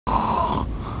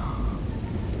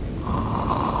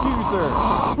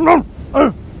No.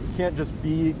 You can't just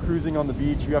be cruising on the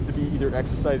beach. You have to be either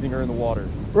exercising or in the water.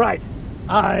 Right.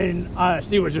 I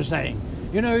see what you're saying.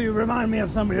 You know, you remind me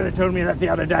of somebody that told me that the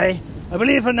other day. I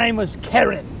believe her name was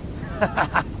Karen.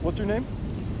 What's your name?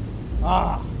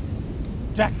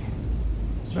 Jack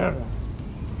Sparrow.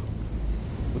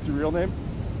 What's your real name?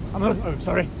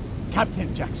 Sorry.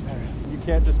 Captain Jack Sparrow. You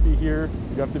can't just be here.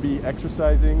 You have to be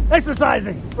exercising.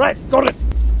 Exercising! Right, got it.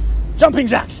 Jumping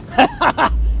jacks.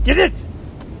 Get it?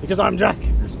 Because I'm Jack.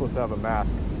 You're supposed to have a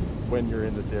mask when you're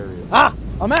in this area. Ah,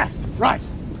 a mask. Right.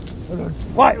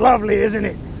 Quite lovely, isn't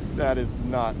it? That is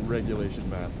not regulation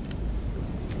mask.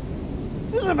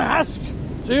 It's a mask.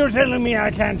 So you're telling me I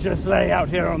can't just lay out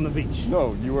here on the beach?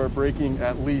 No, you are breaking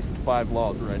at least 5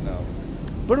 laws right now.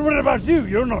 But what about you?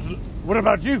 You're not... What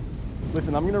about you?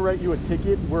 Listen, I'm going to write you a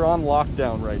ticket. We're on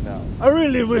lockdown right now. I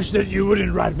really wish that you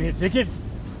wouldn't write me a ticket.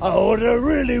 What I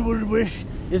really would wish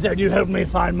is that you help me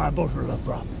find my bottle of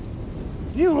rum.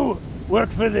 Do you work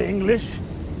for the English?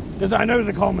 Because I know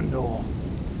the Commodore.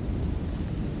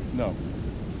 No.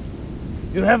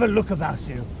 You have a look about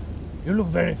you. You look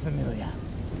very familiar.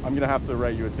 I'm going to have to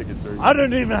write you a ticket, sir. I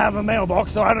don't even have a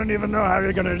mailbox, so I don't even know how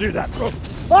you're going to do that.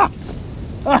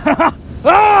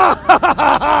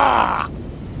 Ah!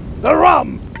 The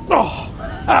rum!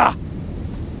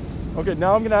 Okay,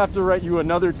 now I'm going to have to write you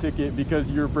another ticket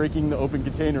because you're breaking the open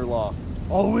container law.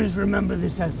 Always remember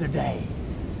this as the day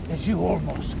that you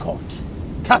almost caught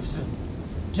Captain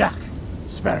Jack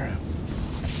Sparrow.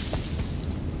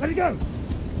 Let it go!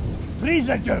 Please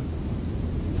let go!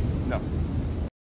 No.